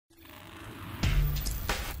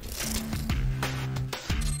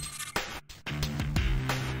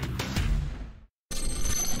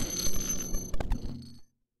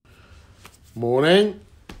Morning.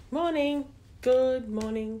 Morning. Good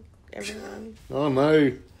morning, everyone. Oh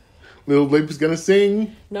no. Little Bleepers going to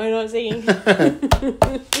sing. No, not singing.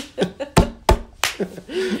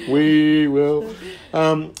 We will.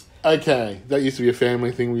 Okay. That used to be a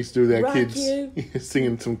family thing we used to do with our Rock kids. you.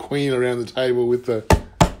 Singing some Queen around the table with the...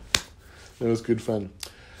 That was good fun.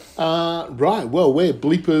 Right. Well, we're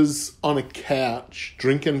Bleepers on a couch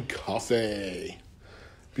drinking coffee.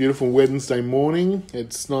 Beautiful Wednesday morning.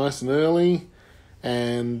 It's nice and early.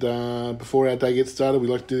 And before our day gets started, we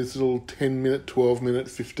like to do this little 10-minute, 12-minute,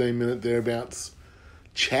 15-minute thereabouts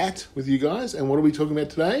chat with you guys. And what are we talking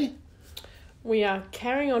about today? We are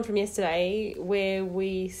carrying on from yesterday where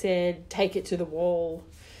we said take it to the wall,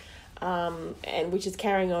 and which is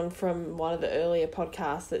carrying on from one of the earlier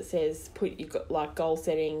podcasts that says you've got like goal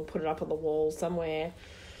setting, put it up on the wall somewhere.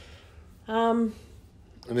 And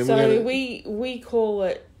then so we call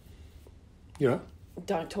it,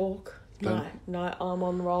 don't talk. No, I'm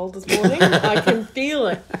on the roll this morning. I can feel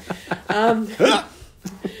it.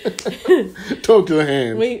 Talk to the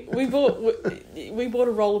hand. We bought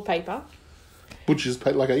a roll of paper. Butcher's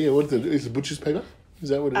paper, what is it? Is it butcher's paper? Is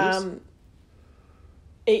that what it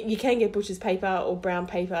is? You can get butcher's paper or brown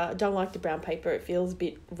paper. I don't like the brown paper. It feels a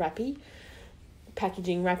bit wrappy,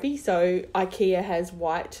 packaging wrappy. So IKEA has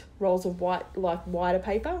rolls of wider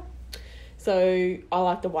paper. So I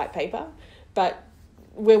like the white paper. But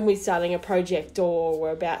when we're starting a project or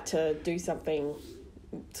we're about to do something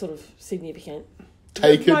sort of significant,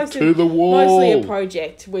 take it to the wall. Mostly a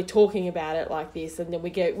project. We're talking about it like this, and then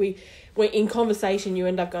we're in conversation. You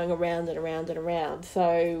end up going around and around and around.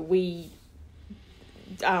 So we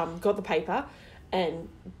got the paper and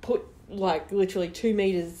put literally 2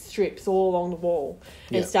 meters strips all along the wall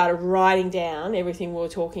and started writing down everything we were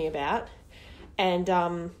talking about. And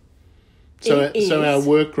so our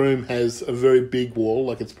workroom has a very big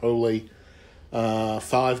wall, it's probably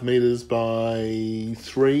 5 meters by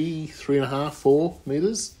 3.5, 4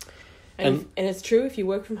 meters. And it's true, if you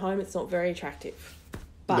work from home, it's not very attractive,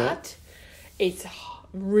 but it's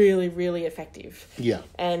really, really effective. Yeah.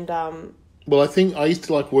 And well, I think I used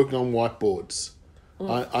to like working on whiteboards.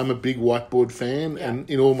 I'm a big whiteboard fan, and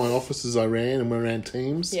in all my offices I ran and we ran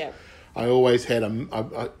teams. Yeah. I always had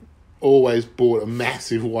I always bought a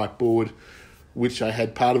massive whiteboard, which I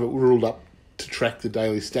had part of it ruled up to track the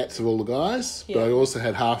daily stats of all the guys, but I also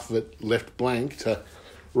had half of it left blank to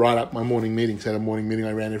write up my morning meetings. I had a morning meeting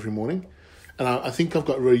I ran every morning, and I think I've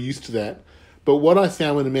got really used to that. But what I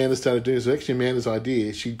found when Amanda started doing this was actually Amanda's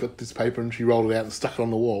idea. She got this paper and she rolled it out and stuck it on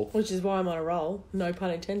the wall. Which is why I'm on a roll, no pun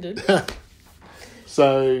intended.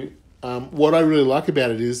 So what I really like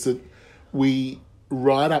about it is that we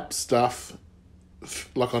write up stuff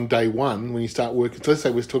on day one when you start working. So let's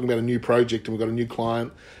say we're talking about a new project and we've got a new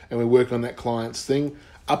client and we work on that client's thing.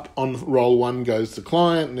 Up on roll one goes the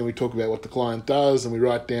client, and then we talk about what the client does, and we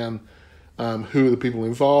write down who are the people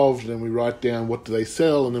involved, and then we write down what do they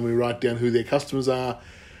sell, and then we write down who their customers are,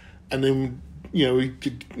 and then we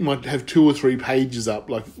might have 2 or 3 pages up.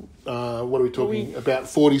 What are we talking about?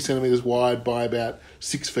 40 centimeters wide by about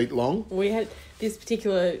 6 feet long. We had this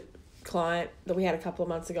particular client that we had a couple of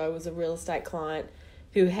months ago was a real estate client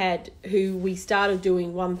who we started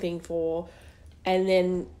doing one thing for, and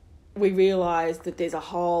then we realised that there's a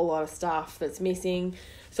whole lot of stuff that's missing.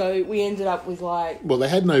 So we ended up with well, they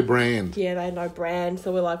had no brand. Yeah, they had no brand.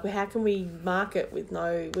 So we're like, well, how can we market with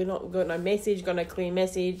we've got no message, got no clear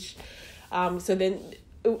message. So then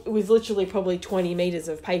it was literally probably 20 meters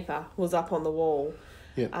of paper was up on the wall.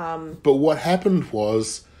 Yeah. But what happened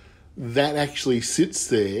was that actually sits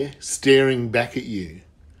there staring back at you.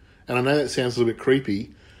 And I know that sounds a little bit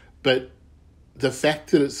creepy, but the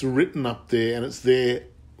fact that it's written up there and it's there,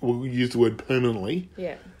 we'll use the word permanently.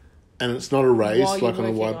 Yeah. And it's not erased while you're on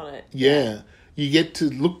a white. On it. Yeah. You get to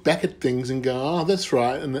look back at things and go, oh, that's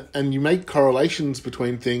right. And you make correlations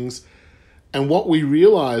between things. And what we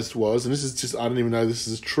realised was, and this is just, I don't even know this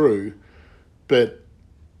is true, but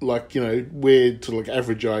we're sort of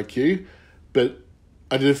average IQ, but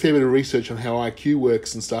I did a fair bit of research on how IQ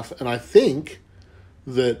works and stuff, and I think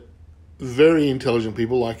that very intelligent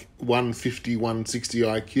people, 150, 160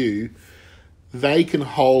 IQ, they can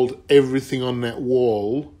hold everything on that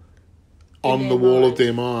wall on the wall of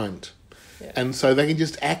their mind. Yeah. And so they can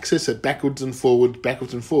just access it backwards and forwards.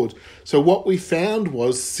 So what we found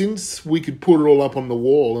was, since we could put it all up on the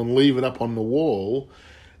wall and leave it up on the wall,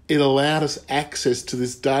 it allowed us access to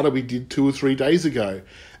this data we did 2 or 3 days ago.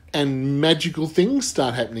 And magical things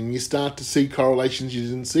start happening. You start to see correlations you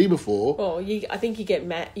didn't see before. Well, I think you get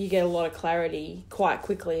a lot of clarity quite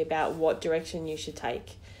quickly about what direction you should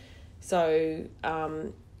take. So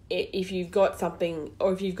if you've got something,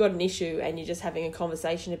 or if you've got an issue and you're just having a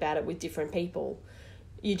conversation about it with different people,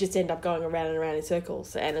 you just end up going around and around in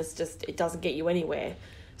circles, and it doesn't get you anywhere.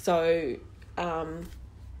 So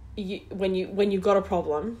when you've got a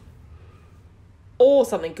problem or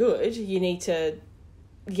something good, you need to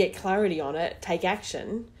get clarity on it, take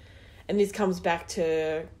action, and this comes back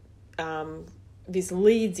to this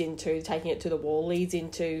leads into taking it to the wall, leads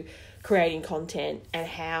into creating content and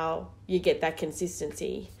how you get that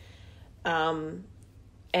consistency, and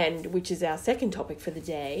which is our second topic for the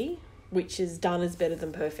day, which is done is better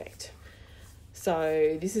than perfect.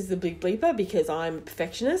 So this is the big bleeper, because I'm a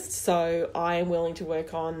perfectionist, so I am willing to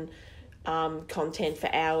work on content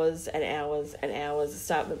for hours and hours and hours,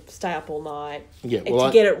 stay up all night to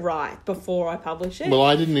get it right before I publish it. Well,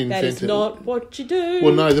 I didn't invent it. That is not what you do.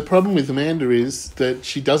 Well, no, the problem with Amanda is that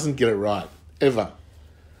she doesn't get it right, ever.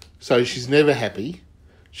 So she's never happy.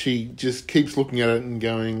 She just keeps looking at it and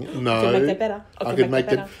going, no. I can make that better. I can make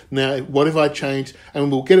that. Now, what if I change?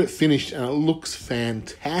 And we'll get it finished and it looks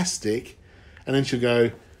fantastic. And then she'll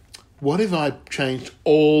go, what if I changed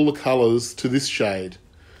all the colours to this shade?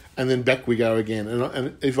 And then back we go again.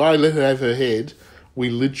 And if I let her have her head, we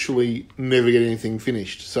literally never get anything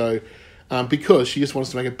finished. So, because she just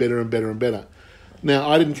wants to make it better and better and better. Now,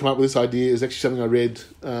 I didn't come up with this idea. It was actually something I read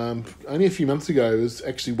only a few months ago. It was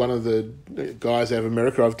actually one of the guys out of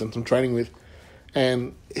America I've done some training with.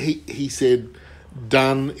 And he said,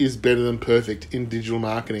 done is better than perfect in digital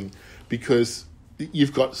marketing, because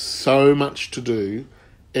you've got so much to do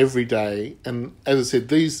every day. And as I said,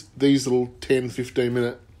 these little 10,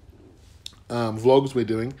 15-minute vlogs we're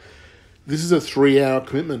doing, this is a 3-hour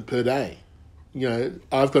commitment per day. You know,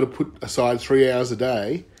 I've got to put aside 3 hours a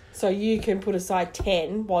day. So you can put aside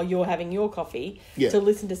 10 while you're having your coffee to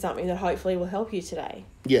listen to something that hopefully will help you today.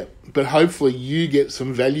 Yeah, but hopefully you get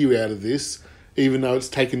some value out of this, even though it's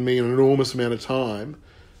taken me an enormous amount of time.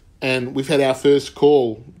 And we've had our first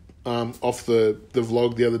call off the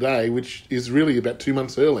vlog the other day, which is really about 2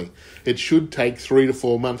 months early. It should take 3 to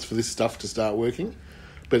 4 months for this stuff to start working.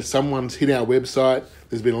 But someone's hit our website,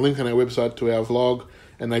 there's been a link on our website to our vlog,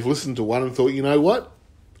 and they've listened to one and thought, you know what?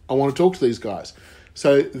 I want to talk to these guys.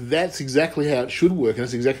 So that's exactly how it should work, and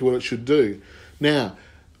that's exactly what it should do. Now,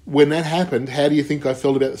 when that happened, how do you think I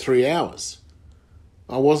felt about the 3 hours?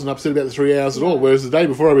 I wasn't upset about the 3 hours at all, whereas the day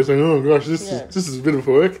before I was saying, oh gosh, this is a bit of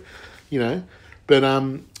work, you know. But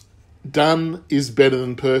done is better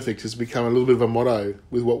than perfect has become a little bit of a motto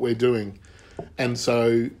with what we're doing. And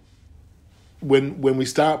so when we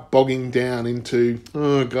start bogging down into,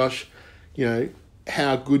 oh gosh, you know,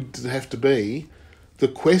 how good does it have to be? The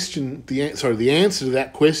answer to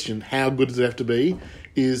that question, how good does it have to be,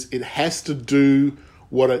 is it has to do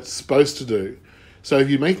what it's supposed to do. So if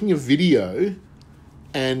you're making a video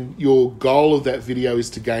and your goal of that video is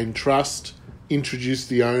to gain trust, introduce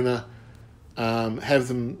the owner, have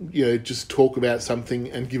them, you know, just talk about something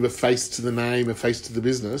and give a face to the name, a face to the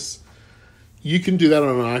business, you can do that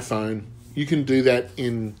on an iPhone. You can do that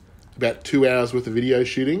in about 2 hours worth of video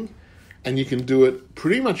shooting. And you can do it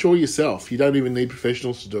pretty much all yourself. You don't even need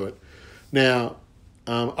professionals to do it. Now,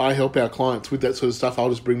 I help our clients with that sort of stuff.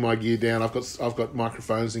 I'll just bring my gear down. I've got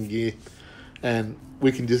microphones and gear, and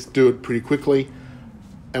we can just do it pretty quickly.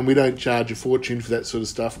 And we don't charge a fortune for that sort of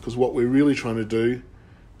stuff, because what we're really trying to do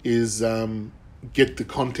is get the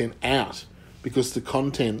content out, because the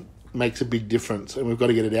content makes a big difference, and we've got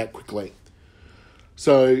to get it out quickly.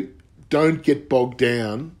 So don't get bogged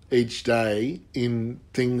down each day in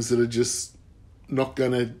things that are just not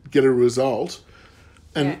going to get a result.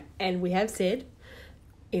 And we have said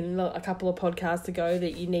in a couple of podcasts ago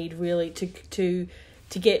that you need really to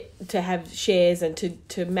have shares and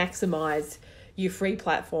to maximise your free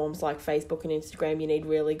platforms like Facebook and Instagram. You need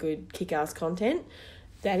really good kick-ass content.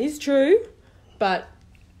 That is true, but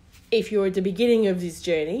if you're at the beginning of this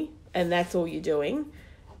journey and that's all you're doing,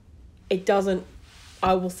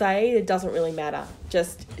 I will say it doesn't really matter.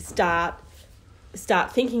 Just start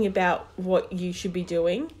thinking about what you should be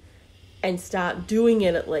doing and start doing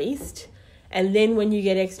it at least. And then when you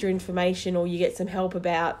get extra information or you get some help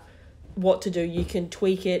about what to do, you can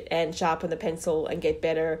tweak it and sharpen the pencil and get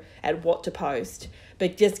better at what to post.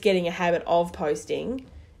 But just getting a habit of posting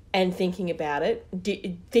and thinking about it,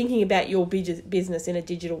 thinking about your business in a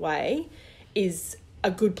digital way is a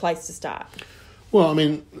good place to start. Well, I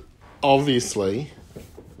mean, obviously,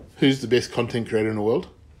 who's the best content creator in the world?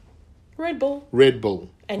 Red Bull. right.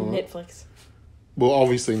 And Netflix. Well,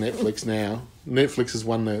 obviously Netflix now. Netflix has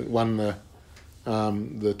won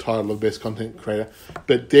the title of best content creator,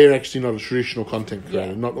 but they're actually not a traditional content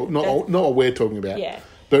creator. Not what we're talking about. Yeah.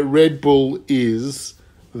 But Red Bull is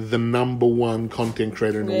the number one content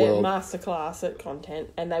creator in the world. Masterclass at content,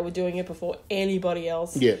 and they were doing it before anybody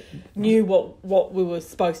else Yeah. knew what we were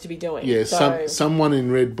supposed to be doing. Yeah, so someone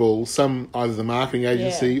in Red Bull, either the marketing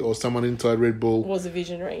agency or someone inside Red Bull was a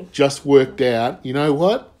visionary. Just worked out, you know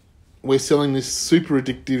what? We're selling this super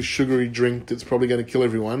addictive sugary drink that's probably going to kill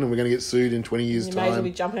everyone, and we're going to get sued in 20 years' You time. may as well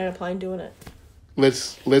be jumping out of a plane doing it.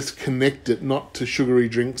 Let's connect it not to sugary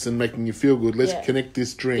drinks and making you feel good. Let's connect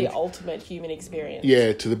this drink, the ultimate human experience.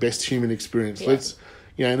 Yeah, to the best human experience.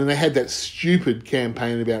 Yeah. And then they had that stupid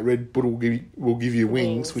campaign about Red Bull will give you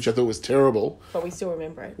wings, which I thought was terrible. But we still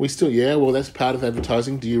remember it. Well, that's part of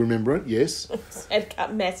advertising. Do you remember it? Yes. It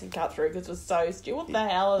cut massive cut through because it was so stupid. What the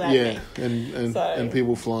hell is that mean? And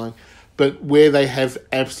people flying. But where they have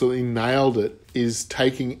absolutely nailed it is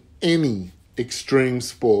taking any extreme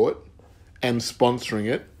sport and sponsoring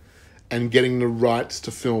it and getting the rights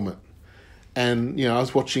to film it. And, I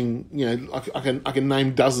was watching, I can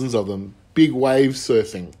name dozens of them. Big wave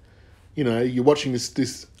surfing. You're watching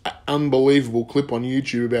this unbelievable clip on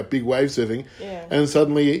YouTube about big wave surfing. Yeah. And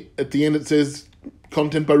suddenly at the end it says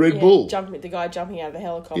content by Red Bull. The guy jumping out of the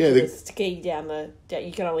helicopter to ski down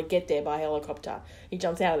you can only get there by helicopter. He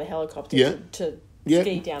jumps out of the helicopter to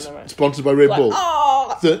ski down the road. Sponsored by Red Bull.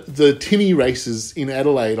 Oh! The tinny races in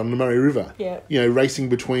Adelaide on the Murray River. Yeah. Racing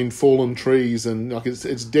between fallen trees and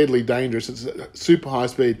it's deadly dangerous. It's super high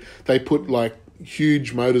speed. They put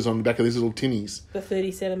huge motors on the back of these little tinnies. The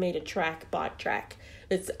 30-centimetre bike track.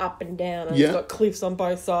 It's up and down, and it's got cliffs on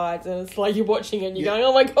both sides, and it's like you're watching it and you're going,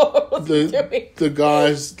 "Oh my god, what's he doing?" The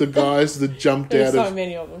guys that jumped There's out so of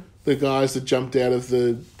make them. The guys that jumped out of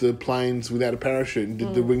the planes without a parachute and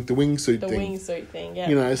did the wingsuit thing. The wingsuit thing,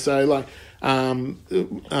 yeah. So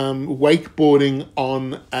wakeboarding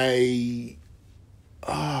on a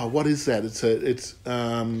what is that? It's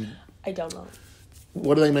I don't know.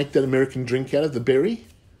 What do they make that American drink out of? The berry?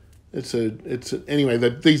 Anyway,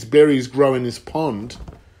 these berries grow in this pond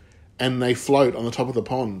and they float on the top of the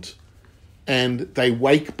pond and they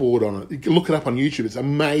wakeboard on it. You can look it up on YouTube. It's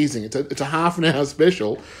amazing. It's a half an hour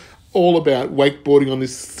special all about wakeboarding on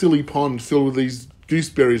this silly pond filled with these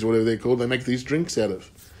gooseberries or whatever they're called. They make these drinks out of.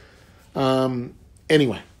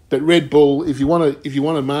 Anyway, but Red Bull, if you want a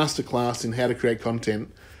masterclass in how to create content,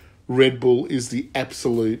 Red Bull is the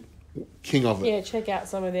absolute king of it. Yeah, check out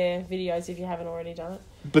some of their videos if you haven't already done it.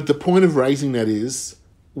 But the point of raising that is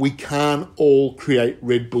we can't all create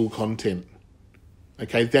Red Bull content.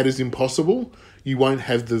 Okay, that is impossible. You won't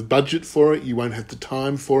have the budget for it. You won't have the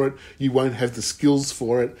time for it. You won't have the skills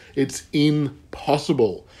for it. It's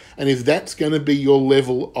impossible. And if that's going to be your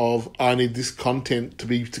level of, I need this content to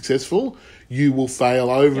be successful, you will fail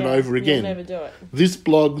over and over again. You'll never do it. This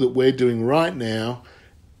blog that we're doing right now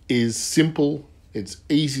is simple. It's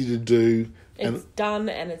easy to do. It's done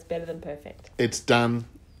and it's better than perfect. It's done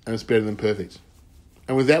and it's better than perfect.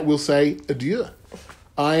 And with that, we'll say adieu.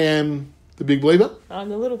 I am the Big Bleeper. I'm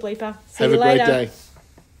the Little Bleeper. See Have you a later. great day.